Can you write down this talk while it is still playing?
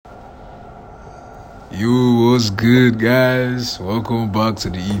Yo, what's good, guys? Welcome back to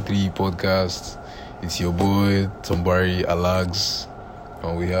the E3 podcast. It's your boy Tombari Alags,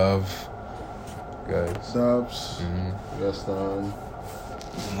 and we have guys. Dabs, Gaston.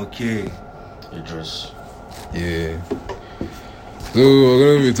 Okay. Idris. Yeah. So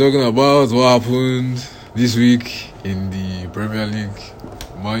we're gonna be talking about what happened this week in the Premier League.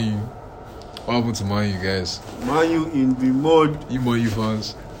 Man U. What happened to Man U, guys? Man U in the mud. You Man U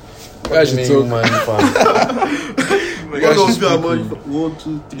fans. You guys should talk. Man U fan. You guys should speak. 1,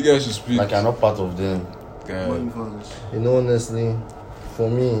 2, 3. You guys should speak. Like I'm not part of them. Man U fans. You know, honestly, for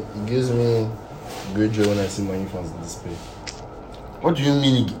me, it gives me great joy when I see Man U fans in display. What do you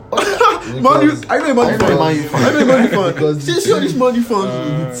mean? Man U, I know Man U fans. I know Man U fans. Because See all these Man U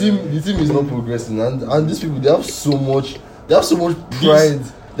fans. the team is not progressing, and these people, they have so much pride,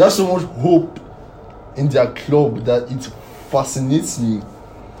 they have so much hope in their club that it fascinates me.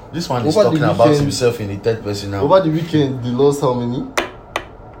 This one is talking about himself in the third person now. Over the weekend, they lost how many?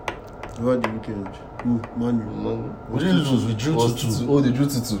 Over the weekend. Who? Man U. We didn't lose. We drew 2-2. Oh, they drew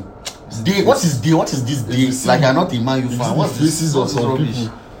 2-2. Day. What is day? What is this day? Like you're not a Man U fan. What's This this? is of some people.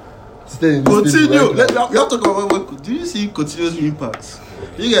 Stay in this Continue. table, We have to talk about what. Do you see continuous impact?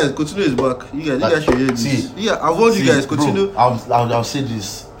 You guys, Continue is back. You guys should hear this. See, Yeah, I want you guys continue. Bro, I'll say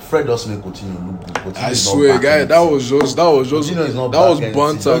this. Fred does make Coutinho look good. Coutinho I is not swear, back guy, in that it. was just Coutinho is not that was back in it.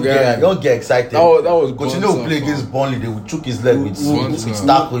 banter, guy. Don't get excited. That was Coutinho will banter, play fam. against Burnley. They will choke his leg with banter.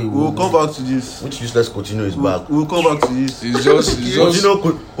 tackle. We'll come back to this. Which useless Coutinho is back. We'll come back to this. It's just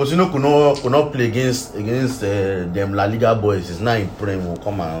Coutinho could not play against them La Liga boys. It's not in Prem. Will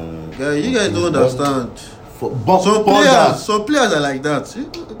come and. Yeah, you guys don't understand. Some Some players are like that.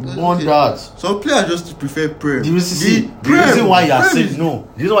 Some players just prefer Prem. The reason why you are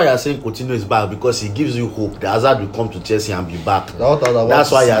saying Coutinho is back because he gives you hope that Hazard will come to Chelsea and be back. That's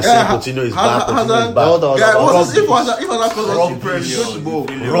why you are saying Coutinho is back. If Hazard comes to Prem, he goes to ball.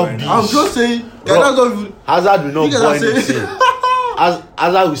 Rubbish. I'm just saying, that's not even. Hazard will not You go guys are anything.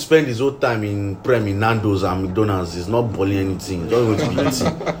 Hazard will spend his whole time in Prem, in Nando's and McDonald's. He's not balling anything. He's just going to be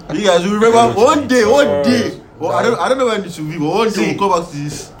eating. You guys will remember one day. Well, I don't know when it will be, but one day we'll come back to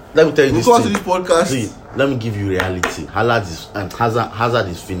this. Let me tell you We'll this come back to thing. this podcast. See, let me give you reality. Hazard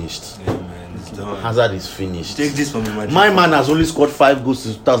is finished. Yeah, man, it's done. Hazard is finished. Take this from me, My man has only scored 5 goals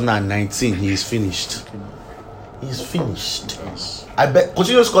since 2019. He is finished. He's finished. I bet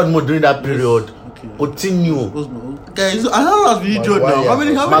Coutinho scored more during that period. Coutinho. Guys, I don't know how to be injured now. How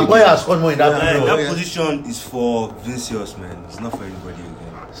many? Maguire has scored more in that Man, period. that position is for Vinicius, man. It's not for anybody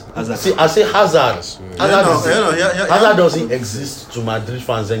again. See, I say Hazard. Hazard Yeah, doesn't exist to Madrid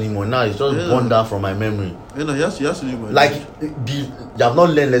fans anymore. Now it's just gone down from my memory. he has to do my Like you have not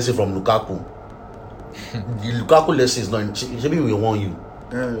learned lesson from Lukaku. The Lukaku lesson is not. Maybe we want you.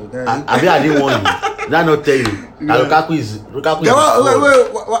 I didn't want you. Did I not tell you that Lukaku is? Wait,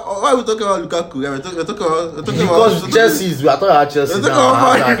 why are we talking about Lukaku? We're talking about Because Chelsea. We are talking about Chelsea We're talking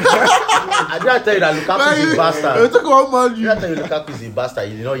now. about I did tell you that Lukaku is a We're bastard. talking about Man Did U. I tell you Lukaku is a bastard?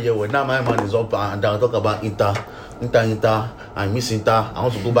 You did not hear what. Now my man is up and down. Talk about Inter. I miss Inter. I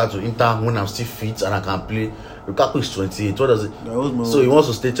want to go back to Inter when I'm still fit and I can play. Lukaku is 28. What does it? So he wants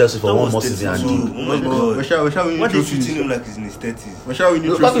to stay Chelsea for one more season and do. Oh my God. We shall Why win are you trophies. treating him like he's in his 30s? We shall win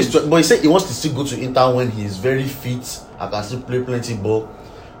Lukaku is trophies. but he said he wants to still go to Inter when he is very fit. I can still play plenty ball.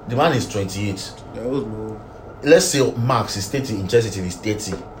 The man is 28. Let's say Max is 30 in Chelsea till he's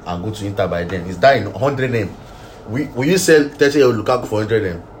 30 and go to Inter by then. He's dying 100M. Will you sell 30-year-old Lukaku for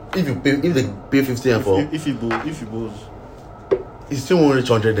 100M? If they pay 50M for If he balls. he still won't reach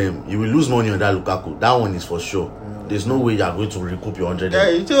 100M. You will lose money on that Lukaku. That one is for sure. There's no way you are going to recoup your 100M. Yeah,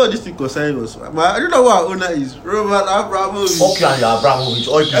 you tell all this thing concern us. I don't know what our owner is. Roman Abramovich. Okay, and your Abramovich,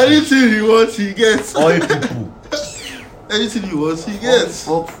 all people. Anything he wants, he gets. All people. Anything he wants, he gets.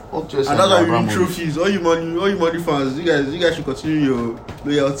 Fuck And that's why we win trophies. All you money fans, you guys should continue your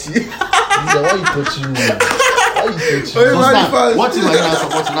loyalty. Why you touching me? Why you touching me? What team are you not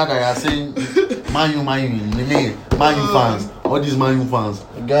supporting now that you are saying Man U fans, all these Man U fans?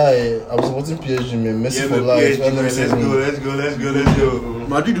 Guy, I'm supporting PSG, man. Messi for life. Let's go.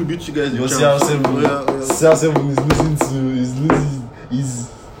 Madrid will beat you guys. Yo, CR7 is losing.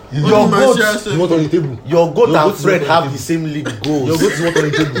 Your goat is not on the table. Your goat Your and goat is Fred not on have the the same league goals. Your goat is not on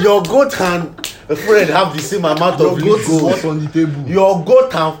the table. Your goat and Fred have the same amount Your of goat league is goals. not on the table. Your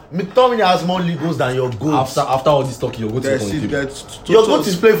goat and McTominay has more league goals than your goat. After all this talking, your goat is not on the table. Your goat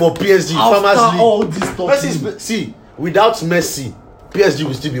is playing for PSG. After Farmers all League. this talking, Messi is, see, without Messi, PSG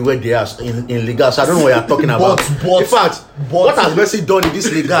will still be where they are in Liga. So I don't know what you're talking about. In fact, what has Messi done in this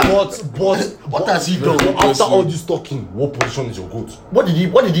Liga? What has he done? After all this talking, what position is your goat? What did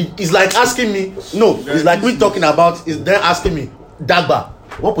he? It's like asking me. No, it's like me talking about. Is then asking me, Dagba.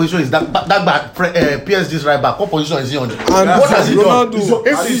 What position is Dagba? PSG's right back. What position is he on? And what has he done?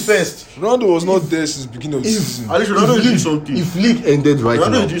 He's first. Ronaldo was not there since the beginning of the season. At least Ronaldo is doing something. If league ended right now,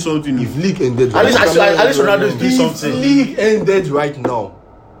 Ronaldo is doing something. If league ended At right least now, Ronaldo is doing something. if league ended right now,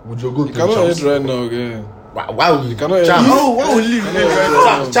 would your goat play Cannot champs? end right now again. Why would you? Cannot end. Champs. Why would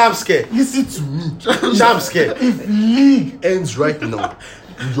leave? Champs scare. Listen to me. Champs scare. If league ends right now,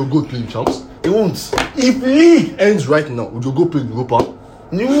 would your goat play champs? He won't. If league ends right now, would your goat play Europa?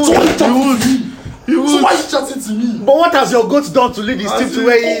 He won't. So why are you chatting to me? But what has your goat done to lead his team to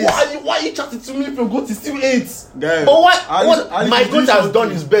where he is? Why are you chatting to me if your goat is still 8? Guys, But what at least my he's doing goat has something.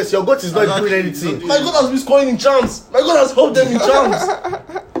 done his best. Your goat is not doing anything. My God has been scoring in champs. My God has helped them in champs.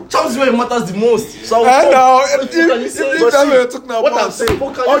 Champs is where it matters the most. So I know. What can you say? If that's what you're talking about. What I'm saying,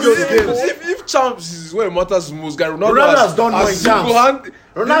 What can all you those say? games. If champs is where it matters the most, guy, Ronaldo has done more in champs.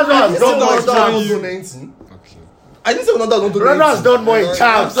 Ronaldo has done more in champs. I didn't say Ronaldo has done Ronaldo has done more in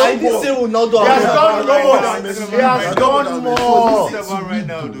champs. I didn't say Ronaldo He has has done more. Messi He has done more. Seven right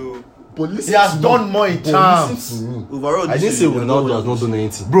now, though. But He has done more in champs. Overall, I didn't say Ronaldo has not done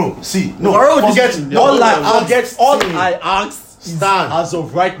anything. Bro, see, no, Overall, forget, this- forget all team. I asked is Stand. as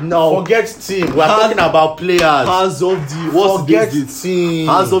of right now, Forget team. We are talking about players. as of the what's Forget the date? team.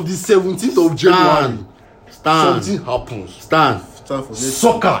 As of the 17th of January, Stand. something happens. Stand.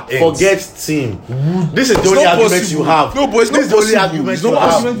 Soccer ends. Forget team. This is the It's only not argument possible. you have. No, but it's not This is the only possible. argument It's you not have.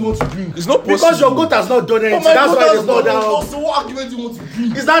 possible. What you want to bring? It's not possible. Because your goat has not done anything. That's why there's no doubt. So what argument you want to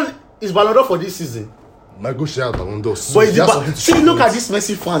bring? Is Ballon d'Or for this season? My goat share Ballon d'Or. But it's see, look at these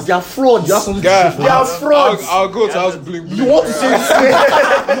Messi fans. They are frauds. You have something to Guy, say for They are that. frauds. I'll go to house bling bling. You want to say He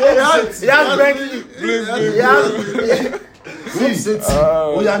has Bentley. Bling bling. He has. you want to say team?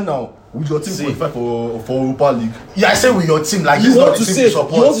 Oh yeah, now would your team qualify for Europa League? Yeah, I say with your team like You this. want Not to the say team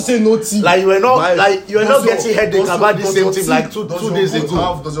support. you want to say no team? Like you were not you were not Does your- getting headache does your- about the does same your team like two days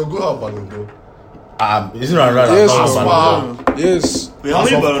ago. Does your goal have Ballon d'Or? Isn't Ronaldo? Yes, has man. Ballon d'Or? Yes. Wait, how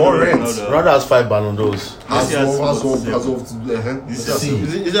As many of Ballon d'Or current, right now, though? Ronaldo has 5 Ballon d'Ors. Messi has This This See.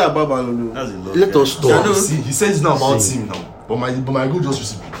 Is it about Ballon d'Or? That's a lot. Let us talk. See, he says now about See. team now, but my goal just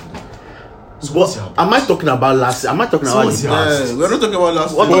received. So But what's happening? am I talking about last? Am I talking So about what's the happening? Yeah, we're not talking about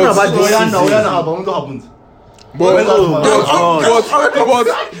last What season. talking about this season? Ballon d'Or happened. But God.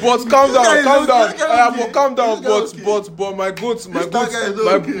 calm down, calm down. this guy is But calm down. okay. This guy is But my goat, guy is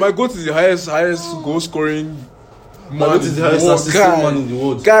okay. my goat is the highest goal scoring man. goat is the highest assisting man in the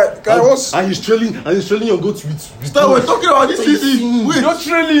world. Guy, what's And he's trailing your goat with Stop, we're talking about this season. Wait, you're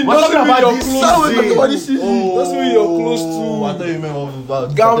trailing? We're talking Doesn't mean about you're this close stop, we're to. talking about this season. Doesn't mean you're close I to. thought you meant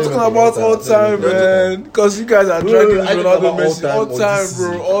about. Guy, I'm talking about all time, man. Because you guys are dragging I talk Ronaldo, about Messi, all all time, this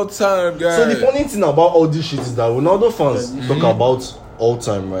bro, season. all time, guy. So the funny thing about all this shit is that Ronaldo fans talk about all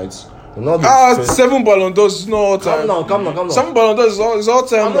time, right? Ronaldo. first- 7 Ballon d'Ors is not all time. Calm down. 7 Ballon d'Ors is all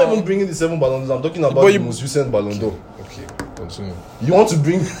time. I'm not now. even bringing the 7 Ballon d'Ors. I'm talking about But the you- most recent Ballon d'Or. Okay, continue. You want to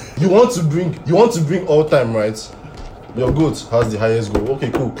bring all time, right? Your goat has the highest goal. Okay,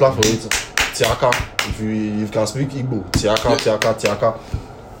 cool. Clap for it. Tiaka. If you can speak Igbo. Tiaka.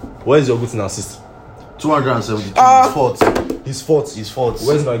 Where is your goat in assist? 272. He's fourth. He's fourth.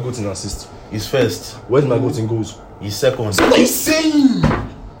 Where's my goat in assist? He's first. Where's my goat in goals? He's second. What are you saying?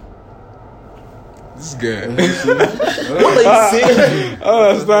 This guy. What are you saying? I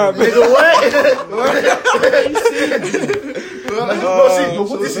understand.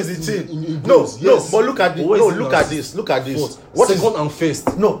 No, this is the thing. No, but look at this. Where is No, it look now? at this. Look at this. What What is second and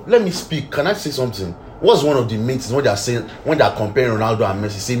first? No, let me speak. Can I say something? What's one of the main things when they are saying when they are comparing Ronaldo and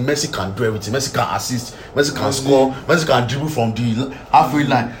Messi? Say Messi can do everything. Messi can assist. Messi can score. Messi can dribble from the halfway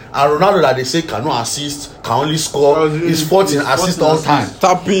line. And Ronaldo that they say cannot assist, can only score. He's fourth in assist all time.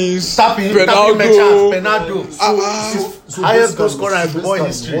 Tappings. Tapping Penaldo. Highest goal scorer in football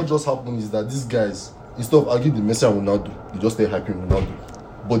history. What just happened is that these guys, instead of arguing the Messi and Ronaldo, they just stay hyping Ronaldo.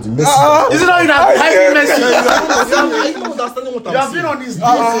 But the Messi. Is it not you that hyping Messi? Are you not understanding what I'm You have saying? been on this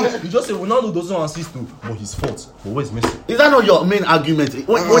game. You just say Ronaldo doesn't assist too, but he's fourth. But where's Messi? Is that not your main argument?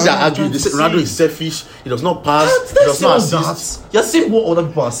 When they are arguing, they say Ronaldo is selfish. He does not pass. He does not assist. You're saying what other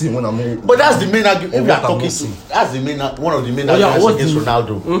people are saying when I'm But that's the main argument. If Or we are what I'm talking not saying. that's the main one of the main Oh, yeah, arguments what's against the-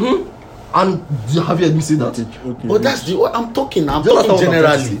 Ronaldo. And have you heard me say that? Okay. But that's the I'm talking Do you understand what I'm generally.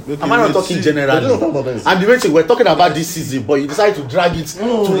 trying to say? Am I not talking I generally? don't understand what I'm saying. And the way we're talking about this season, but you decide to drag it to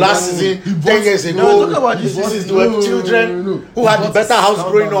last season, 10 years ago. talking about this This is season. the children who had the better house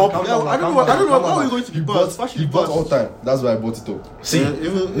growing up. I don't know how we're going to be bought. He bought all time. That's why I bought it up. See,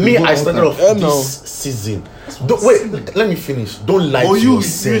 even- me, Even I all started time. off Yeah, no. this season. Wait, let me finish. Don't lie Oh, to you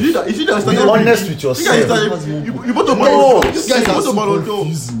yourself. see that? You see that? Be honest with You guys yourself. started. You bought a No, ballon. These guys are so d'Or.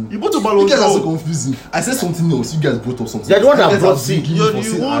 confusing. You bought a You ballon guys are so d'Or. confusing. I said something else. You guys brought up something. They're the one that You guys brought are see. begging You- for you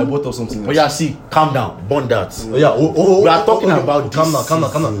saying won. I brought up something Oh else. yeah, see, calm down, burn that. Oh yeah. We are talking about calm this down.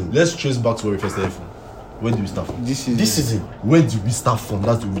 season. Let's trace back to where we first started from. Where do we start from? This is This season, Where do we start from?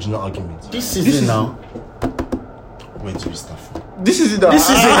 That's the original argument. this season now, Where do we start from? this is it. this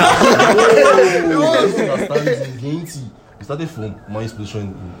season now. We started from my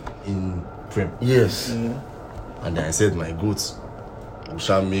position in Prem, Yes, and then I said my goats we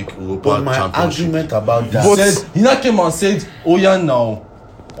shall make but Europa my championship. argument about that. But said, he now came and said, "Oh yeah, now,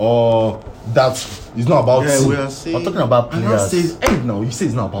 that it's not about Yeah, team." we are I'm saying. talking about And I players. said, "Hey, now you say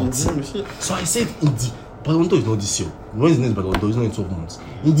it's not about team." So I said, "In the Ballon d'Or is not this year. When is the next Ballon d'Or? It's not in 12 months.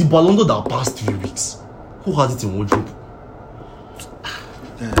 In the Ballon d'Or that passed 3 weeks, who has it in wardrobe?"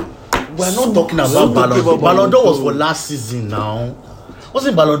 We're not talking about Ballon d'Or. Ballon d'Or was for last season now.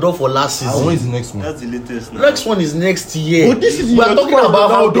 Wasn't Ballon d'Or for last And when season? is the next one? That's the latest now. Next one is next year. But this is we are talking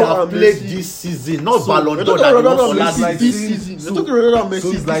about how they have Ronaldo and played Messi. this season, not So, Ballon We're d'Or talking that they about won for Ronaldo last and Messi season. this season. We're talking about Ronaldo and Messi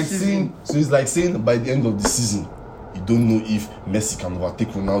So it's like this season. saying by the end of the season, you don't know if Messi can overtake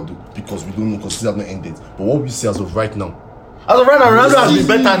Ronaldo because we don't know because season has not ended. But what we see as of right now, As of right now, Ronaldo has been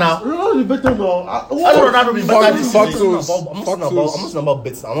better now. Ronaldo is better now. How Ronaldo been better this Facts. season? I'm not saying about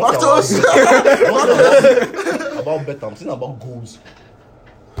bets. I'm not saying about bet. I'm saying about goals.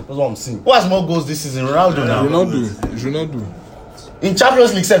 That's what I'm saying. Who has more goals this season? Ronaldo now. Ronaldo. In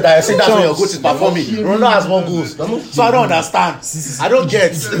Champions League, said that I say that's where your coach is performing. Ronaldo has more goals. So I don't understand. I don't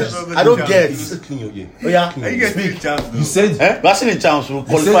get. I don't get. Clean your ear. Oh yeah, Are you getting speak. the chance? You said. We're still in chance. We'll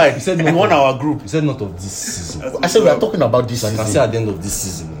qualify. He said We not won of- our group. You said not of this season. I said we are talking about this I can say season. at the end of this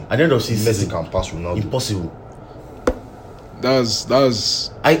season, At the end of Messi season, can pass Ronaldo. impossible.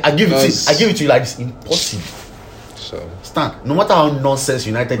 That's I give it. That's- I give it to you like this. Impossible. so. Stand. No matter how nonsense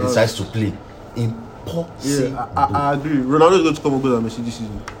United decides to play, impossible. Yeah, I agree. Ronaldo is going to come and go than Messi this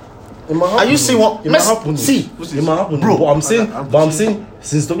season. Are you seeing what? It might Messi- happen. see, It might happen, Bro, But I'm saying,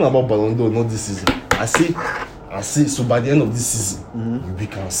 since talking about Ballon d'Or, not this season. I say. So by the end of this season, we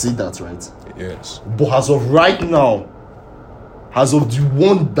can say that, right? Yes. But as of right now, as of the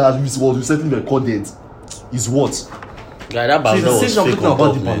one that was recently recorded, is what? guy, that Ballon d'Or was See, I'm fake talking on about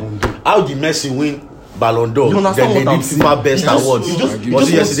top, the man. Ballon d'Or. How did Messi win Ballon d'Or? You understand Then what they I'm did saying? FIFA Best You just- Awards. you just- Was you just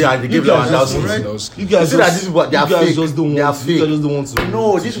it yesterday want- and they you gave guys Lewandowski? just- You see that this is what they are you guys fake. just don't They are want. You guys fake. just don't want to.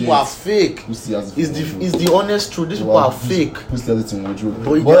 No, these people are fake. Who still has it It's in the wardrobe? it's the honest truth. These people are fake. Who still has it in wardrobe?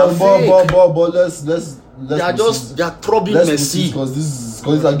 But they are fake. But let's They are just they are troubling Messi. because this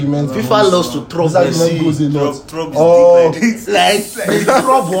argument. FIFA loves to trouble This argument goes Messi. a lot. Trump is Oh, deep like this. Like they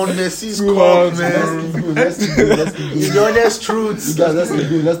trouble on Messi's cup, man. let's keep going. It's the honest truth. You guys, let's keep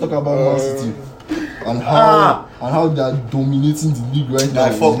going. Let's talk about Man City and how they are dominating the league right now.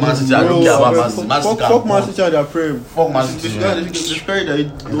 Like, fuck Man City, I don't care about Man City. Man City can Fuck Man pull. City and their prem. Fuck Man City, man. This guy that he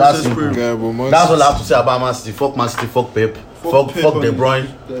That's nonsense simple. prem. Yeah, but Man That's all I have City- to say about Man City. Fuck Man City, fuck Pep, fuck Pep De and- Bruyne,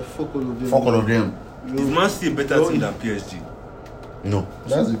 Yeah, fuck all of them. fuck all of them. Is Man City a better team than PSG? No.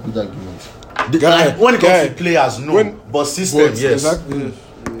 That's a good argument. Like, when it comes Guy, to players, no. when- But system, But yes. Exactly.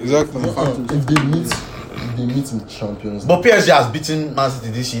 Exactly. If they meet in Champions League, But PSG has beaten Man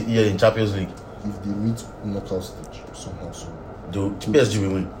City this year in Champions League. if they meet knockout stage somehow, so The PSG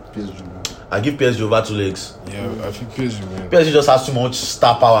will win. PSG will. I give PSG over 2 legs. Yeah, I think PSG win. PSG just has too much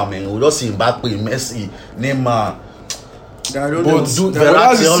star power, man. We just see Mbappe, Messi, Neymar. I don't But know. Dude, but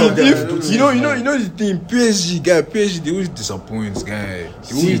that's Verratti, all the of thing. them. If, you know the thing. PSG, they always disappoint, guy.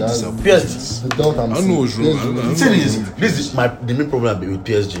 They always that's- disappoint. PSG. The doubt I'm I seeing, know what's wrong. PSG I know. The thing is, this is the main problem with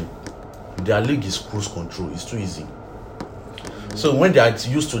PSG. Their league is cruise control. It's too easy. So when they are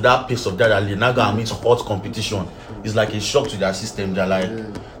used to that pace of that league, now going to hot competition, it's like a shock to their system. They're like,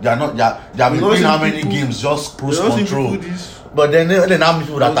 they have been winning how many games just cruise control. But then how many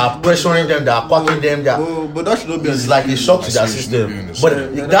people that are pressuring them, that are quacking them, that But that should not be. it's like a shock to their It should not be system. on the But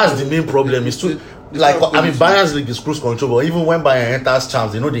side. that's the main problem. It's too like I mean Bayern's league is cruise control, but even when Bayern enters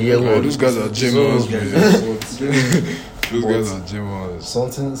champs, they know the year Oh, one. those guys are gems, man. Those guys are gems.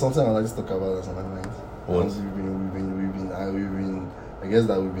 something I like to talk about as an argument. What? I guess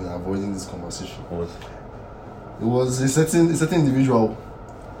that we've been avoiding this conversation. What? It was a certain individual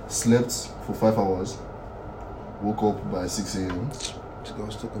slept for 5 hours, woke up by 6 a.m.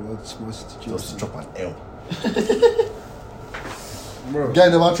 Let's talk about smart city Just Chelsea. drop an L. Bro. Guy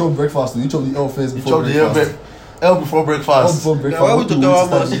never throw breakfast to each of the L first before breakfast. L before breakfast. Before breakfast. Why we What talk the way to about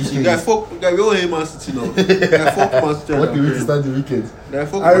start Man the City? weekend? Guy, we all hate Man City now. Guy, fuck Man City. What the way to start the weekend? Guy,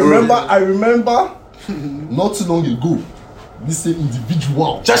 fuck I remember not too long ago, this same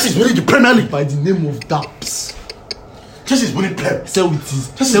individual Chelsea's winning the Premier League. by the name of Daps Chelsea's winning Prem. sell with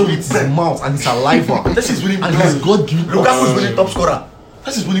his mouth and his saliva Chelsea's winning and Prem. his God-given Lukaku's winning top scorer.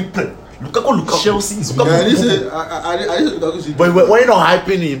 Chelsea's winning Prem. Lukaku. Chelsea is Guy, I winning. didn't say I didn't say Lukaku City. But when you're not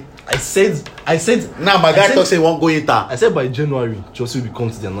hyping him, I said now my guy talks say he won't go Inter. I said by January Chelsea will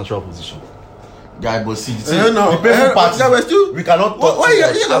become to their natural position. Guy, but see, No. the painful part Yeah, we're still. we cannot talk Why too you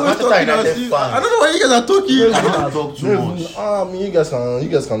much. guys I'm always Manchester talking? United I fan. don't know why you guys are talking. I cannot talk too No, much. you guys cannot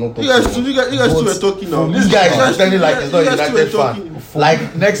talk. You guys two were talking now. This guy is pretending like he's not a You guys two were United talking. fan.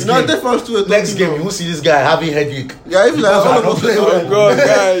 Like next United game, fans too were talking. next game now. you will see this guy having headache. Yeah, if like all I'm of not us playing are well. God,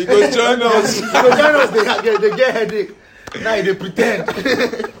 guy, you go join us. But join us, they get headache. Now they pretend.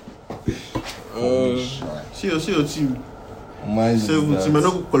 See your team. Mine is 7 that. team. I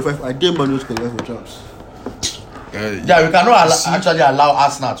don't qualify. I dare Man U to qualify for champs. Guy, Yeah, we cannot actually allow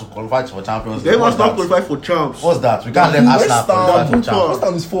Arsenal to qualify for Champions They League. must What's not that? qualify for champs. What's that? We can't let Arsenal qualify for West Champions.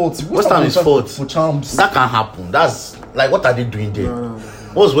 Ham is fourth. West Ham is fourth. For champs. That can't happen. That's like, what are they doing there? No.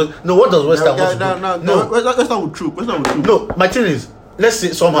 What does West Ham want to do? No. West Ham will troop. No, my thing is, let's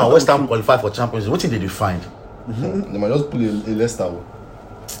say somehow West Ham qualify for Champions League. What did they find? They might just pull a Leicester.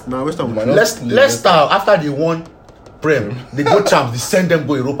 Nah, West Ham will Why troop. not? Leicester, after they won Prem, they go champs, they send them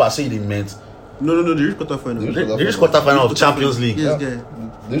go Europa, say they meant. No. They reach quarterfinal. They reach quarterfinal of Champions League. Yes, Yeah. guy.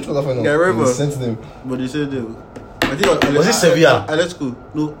 They reached quarterfinal. Yeah, I remember. They sent them. But they said they. I think Was it Sevilla? Atletico.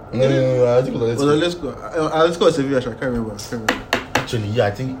 No. No, I think it was Was Atletico. Atletico or Sevilla? I can't remember. Actually, yeah,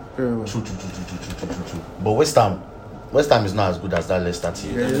 I think true. But West Ham is not as good as that Leicester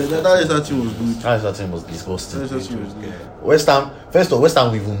team. Yeah, that team was good. That Leicester team was disgusting. That team was good. West Ham, first of all, West Ham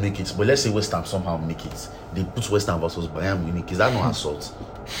will even make it. But let's say West Ham somehow make it. They put West Ham versus Bayern Munich. Is that not assault?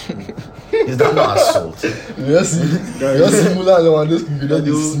 Is that not assault? You just see Muller and Lewandowski, you just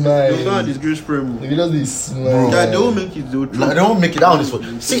They dey smile. will not disgrace Prem. You just dey smile. Yeah, they won't make it. They will troop. Like, they won't make it down this fault.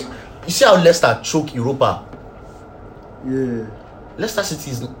 See, you see how Leicester choke Europa. Yeah. Leicester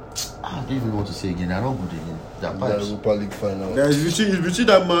City is. I don't even know what to say again. They're not good again. They're The pipes. Europa League final. Guys, it's between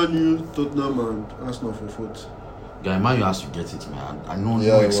that Man U, Tottenham, and Arsenal for fourth. Guy, Man U has to get it, man. I know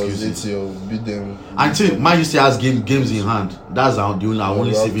Yeah, no it was excuses. 8-0. Beat them. I think Man U still has games in hand. That's our only we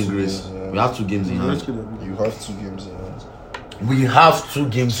have saving 2 grace. games, yeah. We have 2 games in Let's hand. get them. You have 2 games in hand. We have 2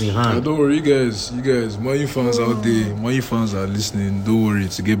 games in yeah, hand. don't worry, you guys, Man U fans out there, Man U fans are listening. Don't worry,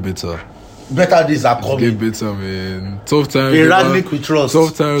 to get better. Better days are To coming. get better, man. Tough times. A Rangnick we trust.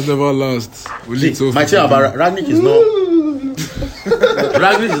 Tough times never last. Only See, tough my thing people about do. Rangnick is not.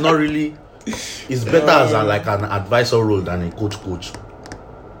 Rangnick is not really. It's better as like an advisor role than a coach.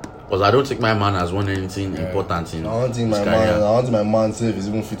 Because I don't think my man has won anything important in I don't think his my career. man. I don't think my man self is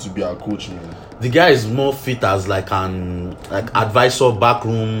even fit to be our coach, man. The guy is more fit as like an advisor,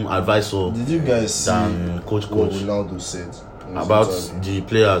 backroom advisor Did you guys see than coach. what Ronaldo said in his About interview? the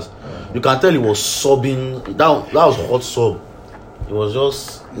players. You can tell he was sobbing. That was hot sub. It was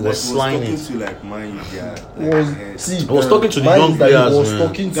just he was sliding talking it. to like man, yeah. He was, see, He was talking to the mine young is that he players, was man.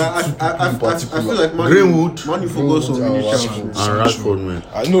 talking to Guy, 2 people I in particular. feel like Man U- Greenwood. Man U focus on Greenwood winning and champions. And Rashford, man.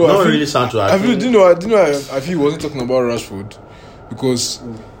 I know. Not I feel, really Sancho. I feel. Do you know? I feel he wasn't talking about Rashford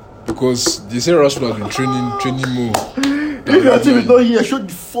because they say Rashford has been training more. If your team is not here, shut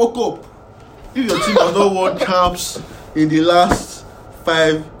the fuck up. If your team has not won champs in the last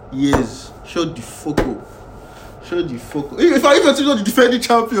 5 years, shut the fuck up. Shut the fuck up. If your team is not the defending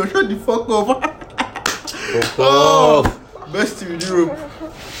champion, shut the fuck up. Best team in Europe.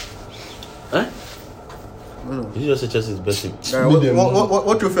 Eh? Did you just say Chelsea is best team? Guy,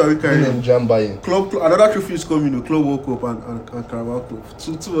 what trophy are we And carrying? then Jam buying. Club, another trophy is coming. Club World Cup and Carabao Cup.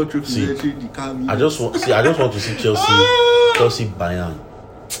 Two more trophies. See, Actually, the Carabao. I just want to see Chelsea Bayern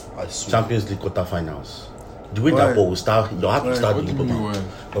I swear. Champions League quarterfinals. The way Why? that ball will start, you'll have to Why? start What the do you mean?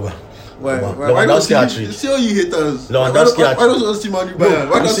 Baba. Why Lewandowski don't hat-trick. you see all you haters? Lewandowski Why hat-trick. don't you want to see Man U Bayern?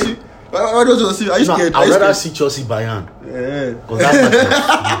 Why you don't see- you? Why don't you want to see? Are you No, scared? I'd Are you rather scared? see Chelsea Bayern. Yeah. Because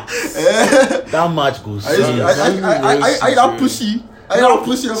that match goes. Are you that pussy? Are you that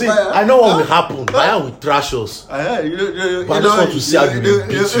pussy of See, Bayern? I know what will happen. Bayern will trash us. But I just want to see how they will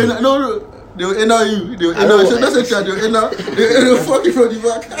beat you. No, they will enter you. They will I know enter. what- Don't say try. They will enter. They will fuck you from the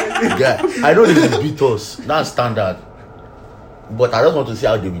back. Yeah, I know they will beat us. That's standard. But I just want to see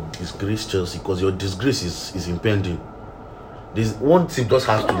how they will disgrace Chelsea because your disgrace is impending. This one team just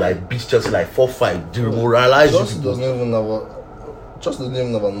has to like beat Chelsea like 4-5, demoralize you Chelsea people. doesn't even have a. Just the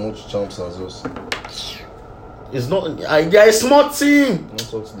name of much champs as us. It's not. They're a small team. Don't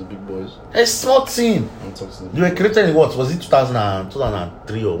talk to the big boys. A small team. Don't talk to the They were created in what? Was it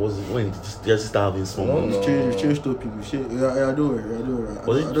 2003 or was it when they started having small? No. You've changed topic. I don't worry.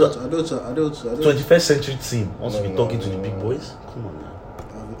 Was it I don't. 21st century team wants to be talking to the big boys? Come on now.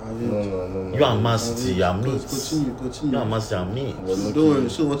 No. You and Man City are me. Continue. You and Man City are me. Don't worry.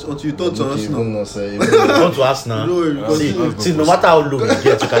 So until you talk to us now. You want to Arsenal? No, See, no matter how low we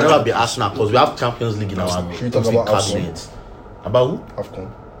get, you can never be Arsenal because we have Champions League in our Should we talk about cabinet. About who? Afcon.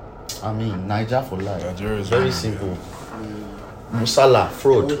 I mean, Niger for life. Nigeria is Very simple. Musala,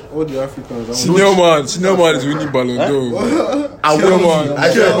 fraud. All the Africans. Senior man is winning Ballon d'Or.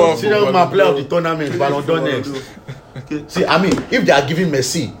 Senior man player of the tournament, Ballon d'Or next. See, I mean, if they are giving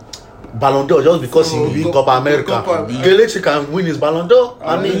Messi Ballon d'Or just because he will win Copa America, Kelechi can win his Ballon d'Or.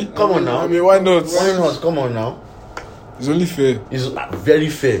 I mean, come on now. I mean, why not? Why not? Come on now. It's only fair. It's very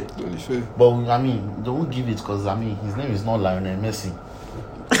fair. It's only fair. But I mean, they won't give it because I mean, his name is not Lionel Messi.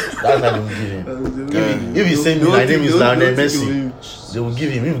 That's why they won't give him. If he's saying my name is Lionel Messi, they will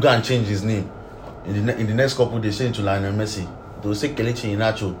give him. If you go and change his name in the next couple days, change to Lionel Messi. They will say Kelechi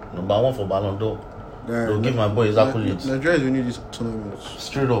Iheanacho, #1 for Ballon d'Or. They'll give my boy his accolades. Nigeria is winning this tournament.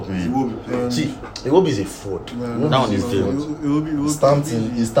 Straight up, man. See, Iwobi is a fraud. Now on his deal.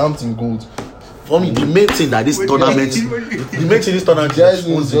 He's stamped in gold. For me, the main thing that this tournament is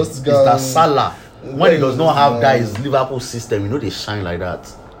Just that Salah, when he does not have that his Liverpool system, you know they shine like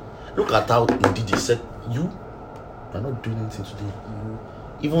that. Look at how Ndidi said, you are not doing anything today.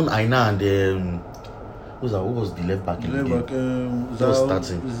 Even Aina and who was the left back in the game? Just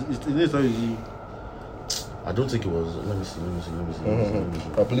starting. I don't think it was. Let me see.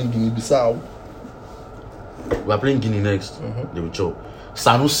 We're playing Guinea-Bissau. We are playing Guinea next. They will chop.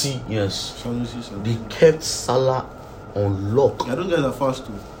 Sanusi, yes. Sanusi. They kept Salah on lock. Yeah, those guys are fast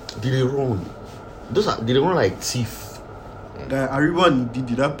too. Did they run? Did they run like thief? Guy, Aribo and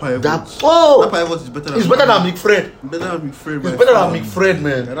Didi, that pivot. That pivot is better than. It's better than McFred. McFred. It's better than McFred,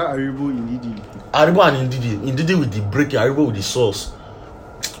 man. Yeah, that Aribo and Didi. Aribo and Ndidi with the breaking, Aribo with the sauce.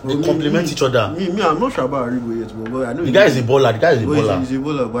 They complement each other. Me, I'm not sure about Aribo yet, but I know the guy is a baller. He's a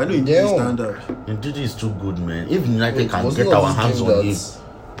baller, but I know he did standard. Ndidi is too good, man. If United can get our hands on him,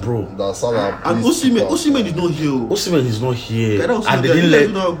 bro. And Osimhen is not here. Osimhen is not here. And they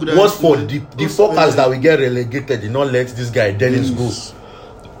didn't let. What for the forecast that we get relegated? Did not let this guy Dennis go.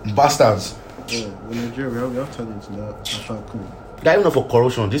 Bastards. Yeah, in Nigeria we have talent in that attack. Guy, even for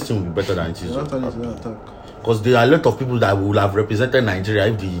corruption, this thing will be better than it is. We have talent in that attack. Because there are a lot of people that would have represented Nigeria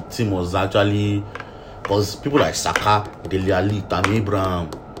if the team was actually. Because people like Saka, Dele Alli, Tammy Abraham,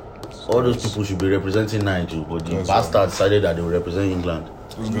 all those people should be representing Nigeria. But the bastard decided that they will represent England.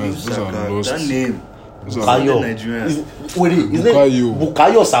 Those are lost. That name. Bukayo. Nigerian. His name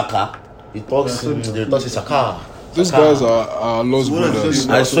Bukayo Saka. He talks Saka. Those guys are lost brothers.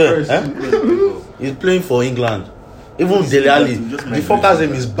 I swear. He's playing for England. Even Dele Alli. The fucker's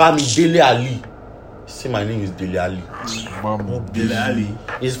name is Bami Dele Ali. See, my name is Dele Ali. Dele Ali.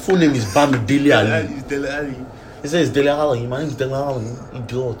 His full name is Bami Dele Ali. It's Dele Ali. He says Dele Ali. My name is Dele Ali.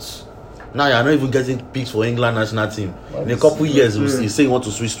 Idiots. Now you're not even getting picks for England national team. In a couple years, he say he want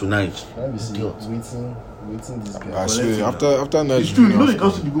to switch to Niger. Waiting this guy. I swear, after Niger, It's true, you know he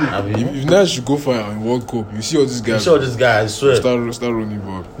comes to the goal. if Niger should go far in World Cup, you see all these guys. I swear. Start running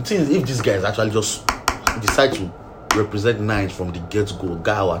ball. The thing is, if this guy is actually just decide to represent Niger from the get-go,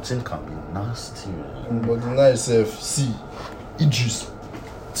 guy, I think can be nasty. Man. But the night itself, see, Idris,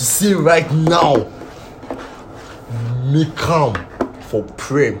 to say right now, make calm for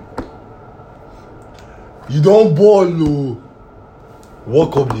Prem. You don't ball, no.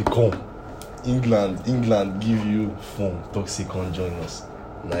 World Cup they come. England give you phone. Toxic can't join us.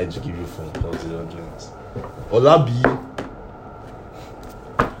 Niger give you phone. Toxic don't join us. Olabi.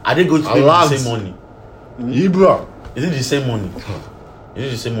 Are they going to pay the same money? Ibra. Is it the same money? Is it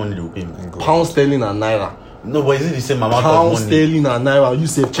the same money they will pay me? Pound sterling and naira. No, but is it the same amount Pound of money? sterling and naira. You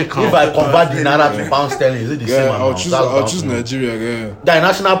say check out. If I convert the naira to pound sterling, is it the same amount? I'll choose Nigeria. Yeah. The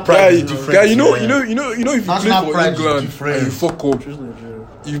national pride is different. Guy, you know, if you play National for pride is England different. and you fuck up,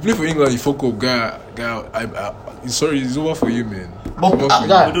 if you play for England, you fuck up, guy. Sorry, it's over for you, man. But the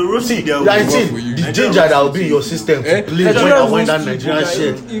danger that will be in your system to play when that Nigerian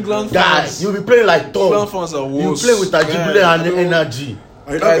shit. England Guys, you'll be playing like Tom. England fans are You worse. play with Ajibule and energy.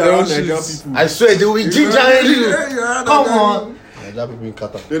 I I swear they will be gingering you. Come on. Nigeria people in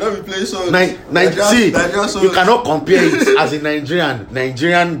Qatar. They don't be playing so. See, you cannot compare it as a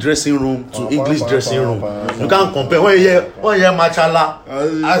Nigerian dressing room to English dressing room. You can't compare. When you hear Machala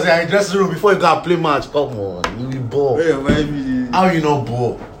as a dressing room before you go and play match. Come on, you will ball. How you know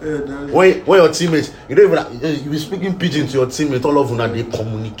ball? When your teammates, you don't even you be speaking pidgin to your teammates. All of them they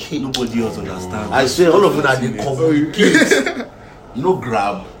communicate. Nobody else understands. I say all of them they communicate. You know,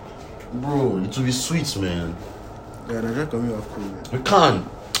 grab, bro. It will be sweet, man. Yeah, Nigeria coming off cool, man. We can,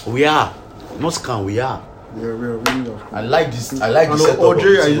 we are, not can, we are. We are really off cool. I like this. I like this.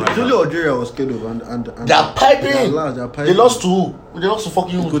 Algeria, usually Algeria was scared of, and they are piping. They are piping. They lost to who? They lost to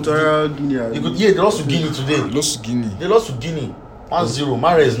fucking Equatorial Guinea. Yeah, they lost to Guinea today. They lost to Guinea. They lost to Guinea. 1-0.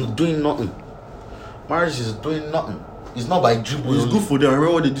 Mahrez is doing nothing. Mahrez is doing nothing. It's not by dribble. It's good for them. I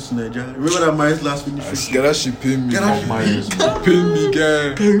remember what they did to Nigeria. Remember that Mahrez last finish? Get that shit pay me. Fuck Mahrez. Pay me,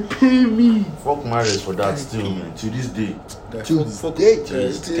 guy. Pay me. Fuck Mahrez for that still, man. To this day. To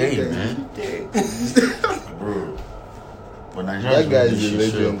this day, man. Bro. But Nigeria That guy is a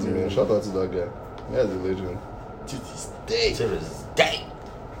legend, man. Shout out to that guy. That guy is a legend. To this day. To this day.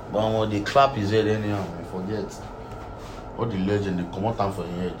 But when they clap his head anyhow, man, forget. All the legend, they come out time for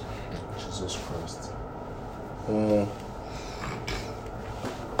his head. Jesus Christ.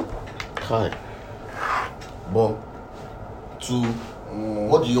 Kai. But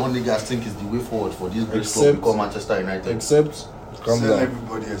what do you only guys think is the way forward for this great club to call Manchester United? Except, calm Sell down.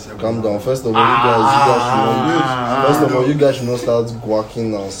 everybody except Calm down. Ronaldo. First of all, you guys should not start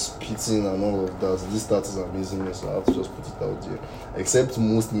guacking and spitting and all of that. This start is amazing, so I have to just put it out there. Except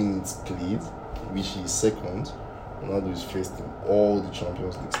most minutes played, which is second, Ronaldo is first in all the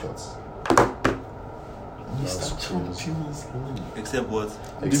Champions League stats. That's crazy. Except what?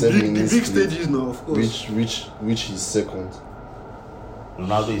 Except the minutes big played, stages now, of course. which is second.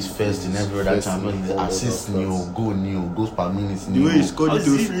 Ronaldo is first in every other Champions League. Assists new, goals per minute The way he new. scored How it is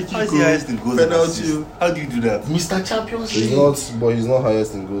to he free how is he highest in kick, goals and penalty. assists? How do you do that? Mr. Champions He's League. not, but he's not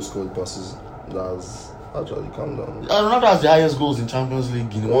highest in goals scored passes. That's actually calm down. Ronaldo has the highest goals in Champions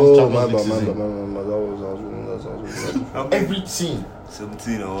League in one Oh, Champions my League bad. season. That was really Every team.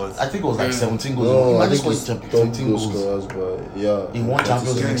 17 or what? I think it was like 17 goals. No, I Imagine think scoring it's top 17 goal goals scorers, but yeah. in one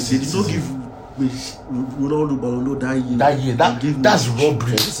Champions League Guys, they did not season. give Ronaldo Ballon d'Or that year. That year, They gave that's me-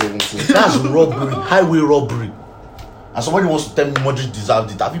 robbery. 2017. That's robbery, highway robbery. And somebody wants to tell me Modric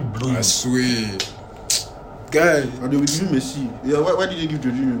deserved it. Have you blown I it? swear. Guy. And they will give Messi. Yeah, why did they give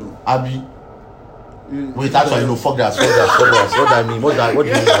Jorginho? Abi, No? wait, actually, no, fuck that. What do I mean? What do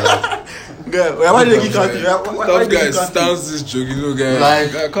you mean by that? Yeah, why did they give Kante? Why That did they guy give Kante? stands this Jorginho guy.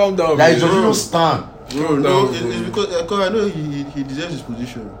 Like- Guy, calm down, That is man. Jorginho stand. Bro, no, it's because I know he deserves his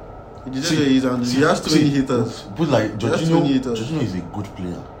position. He deserves where he is, and he has too many haters. But like That's 20 haters. Jorginho is a good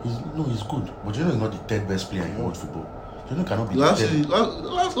player. He's good. But Jorginho is not the third best player in world football. Jorginho cannot be Last the third. year,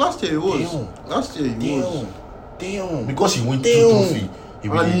 last year he was. Damn. Last year he was. Damn. Because he won 2 Damn. trophy. He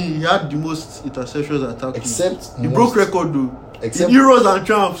And really, he had the most interceptions attacking. Except he most- broke record though. Except- In Euros and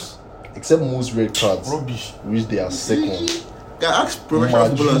champs. Except most red cards, rubbish. which they are second. Guy, ask professional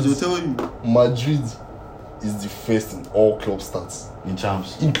Madrid. footballers, they'll tell you. Madrid is the first in all club stats, In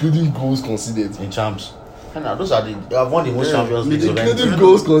champs. including goals conceded. In champs. And now those are they have won the most Yeah, Champions Leagues of Including any.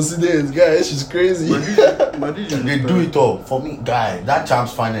 goals conceded, guys, she's crazy. Madrid is They do it all. For me, guy, that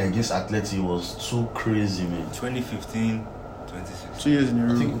champs final against Atleti was too crazy, man. 2015, 2016. 2 years in a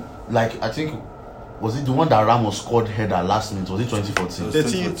row. I think was it the one that Ramos scored header last minute? Was it 2014?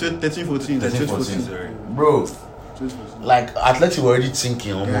 13, 14, 13-14. Sorry. Bro, like Atleti were already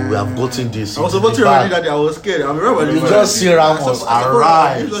thinking, oh man, we have gotten this. I was about to already that day, I was scared. I remember You just see Ramos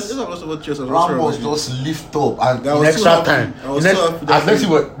arise. Ramos Ramos just lift up and I in was extra so happy. time. I was in so happy that Atleti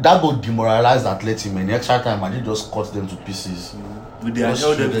were that goal demoralized Atleti, man. In extra time, and they just cut them to pieces. But they had Just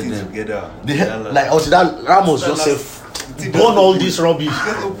held shredded everything them. together. They like also that Ramos just said, burn all this rubbish.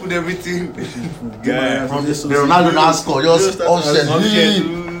 Just open everything. Yeah. From the Ronaldo now score, just offset.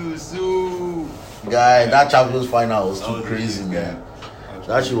 Guy, that Champions final was too crazy, man.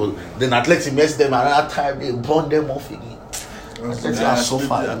 That shit was. Then Atleti messed them another time. They burned them off again. Atleti are so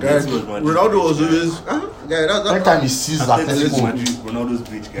far. Ronaldo was always. Every time he sees Atletico, Ronaldo's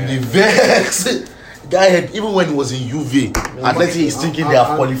bitch guy. the vex. Guy, even when he was in UV, Atleti is thinking they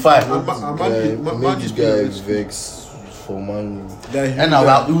have qualified. Make this guy vex for Man. And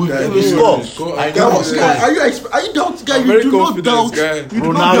now we score. I know. Are you doubting? Guy, I'm you very do not confident, doubt. guy. You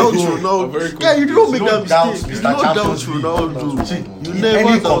do not doubt I'm very Ronaldo. Guy, you do not make that Doubt mistake. You do Mr. not doubt Champions League. Ronaldo. You In never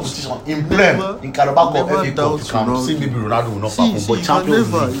any doubt. competition, in Prem, in Carabao Cup, never any cup, doubt you can Ronaldo. see maybe Ronaldo will not See, perform. see, But you Champions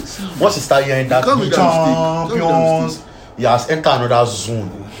can never- League, see. once he start hearing that can't make that mistake. Can't make that champions, he has entered another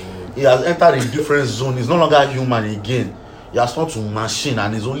zone. He has entered a different zone. He's no longer human again. He has turned to machine,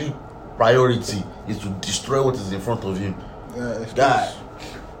 and his only priority is to destroy what is in front of him. Yeah, Guy,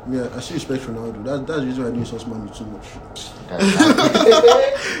 Yeah, I still respect Ronaldo. That's the reason why I do so Man U too much.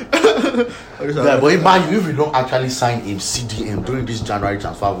 Yeah, but if we don't actually sign a CDM during this January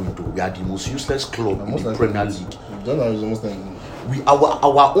transfer window, we are the most useless club in the Premier League. January is almost like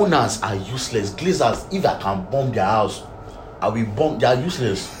Our owners are useless. Glazers, if I can bomb their house, I will bomb. They are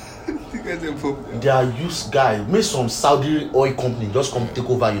useless. They are useless guys. Make some Saudi oil company just come take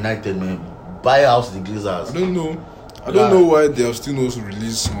over United, man. Buy out the Glazers. I don't know why they have still not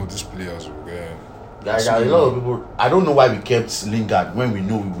released some of these players. There are a lot of people. I don't know why we kept Lingard when we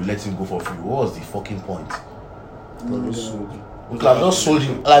know we will let him go for free. What was the fucking point? We could have just sold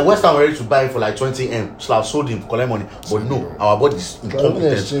him. Like West Ham were ready to buy him for like 20M. So I've sold him, collect money. But no, our body is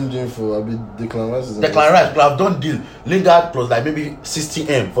incompetent. exchanged him for a bit Declan Rice. Declan Rice, could have done deal. Lingard plus like maybe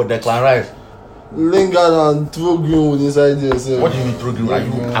 60M for Declan Rice. Lingard and throw Greenwood inside there. So. What do you mean throw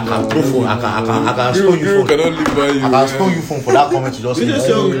Greenwood? I can throw phone. I can steal you phone. Cannot live by you. I can steal you phone for that comment you just You just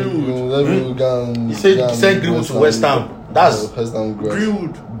made. sell Greenwood. He said Greenwood to West Ham. That's West Ham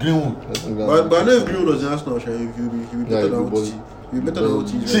Greenwood. But I know if Greenwood was in Arsenal, he'll be better than what he'll be better than what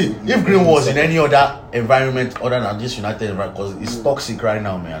he's. see, if Green was in any other environment other than this United environment, because it's toxic right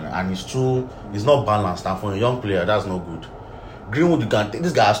now, man, and it's not balanced. And for a young player, that's not good. Greenwood,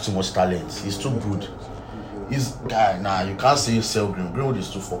 this guy has too much talent. He's too good. You can't say you sell Greenwood. Greenwood is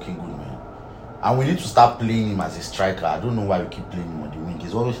too fucking good, man. And we need to start playing him as a striker. I don't know why we keep playing him on the wing.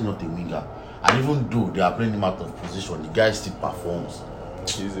 He's obviously not a winger. And even though they are playing him out of position, the guy still performs.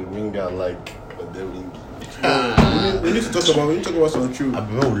 He's a winger like the wing. We need to talk about Sancho. I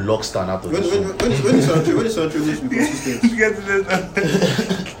mean, when we lock stand out of When this one. is Sancho going to be consistent?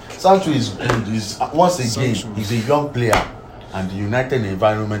 Sancho is good. Once again, Sancho. he's a young player, and the United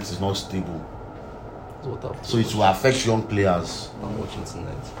environment is not stable. So it will affect young players. I'm watching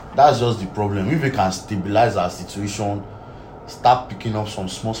tonight. That's just the problem. If we can stabilize our situation, start picking up some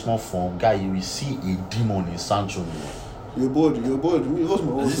small form, guy, you will see a demon in Sancho. Man. You're bored. Me, what's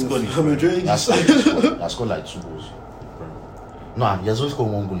my Is this own? called I'm enjoying That's this. scored like 2 goals. No, he has only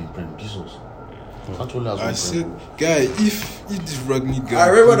scored 1 goal in Premier. Jesus. Sancho only has I one said, goal. guy, if this Ragnick guy I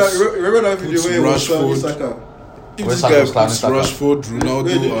remember that puts video where he was Rashford, Saka. if Where this Saka guy was puts Saka. Rashford, Ronaldo,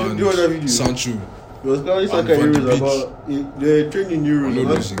 Wait, do you know that video? and Sancho, He was clouding Saka And Van de Euros Beek. about they're training Euros, Ronaldo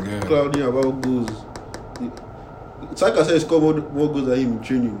not is in there. clouding about goals. Saka said he scored more goals than him in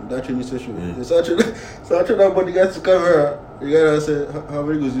training, that training session. Yeah. Sancho that body guy to camera. The guy that said, how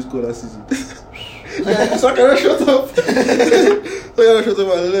many goals you scored last season? Yeah, Saka shut up. Saka shut up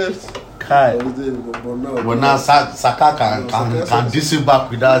and left. Kai. But now, But now Saka can diss him back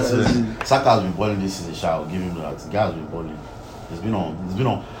with that. Yeah. Saka has been balling this season. I'll give him that. The guy has been balling. He's been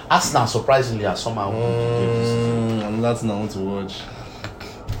on. Arsenal surprisingly has somehow. And that's not want to watch.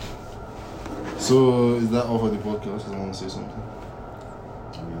 So is that all for the podcast? I want to say something.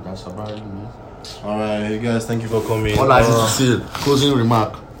 I mean, that's about it, man. Alright, hey guys, thank you for coming. All I need to say, closing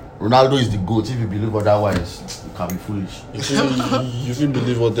remark. Ronaldo is the GOAT. If you believe otherwise, you can be foolish. You feel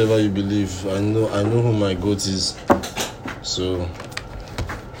believe whatever you believe. I know who my goat is. So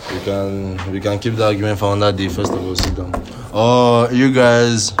we can keep the argument for another day. First of all, sit down. You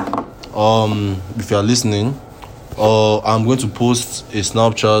guys, if you are listening, I'm going to post a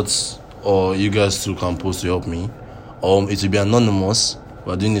Snapchat, or you guys too can post to help me. It will be anonymous.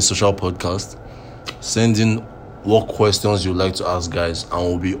 We're doing a social podcast. Send in what questions you'd like to ask, guys, and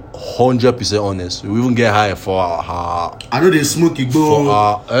we'll be 100% honest. We even get high for our. I know they smoke it,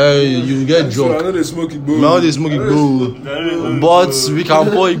 bro. Hey, you get drunk. I know they smoke it, bro. Now they smoke Igbo, but we can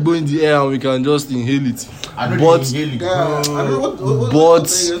pour Igbo in the air and we can just inhale it. I know But they inhale it. I don't know what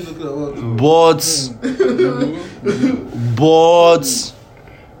but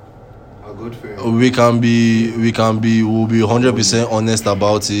A good friend. we'll be 100% honest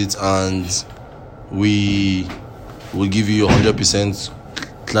about it, and we will give you 100%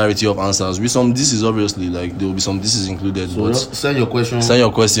 clarity of answers. With some disease, obviously, like there will be some disease included, So but just send your questions. send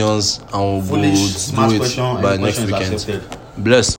your questions and we'll Foolish, do smart it question, by any next questions weekend. accepted. Bless.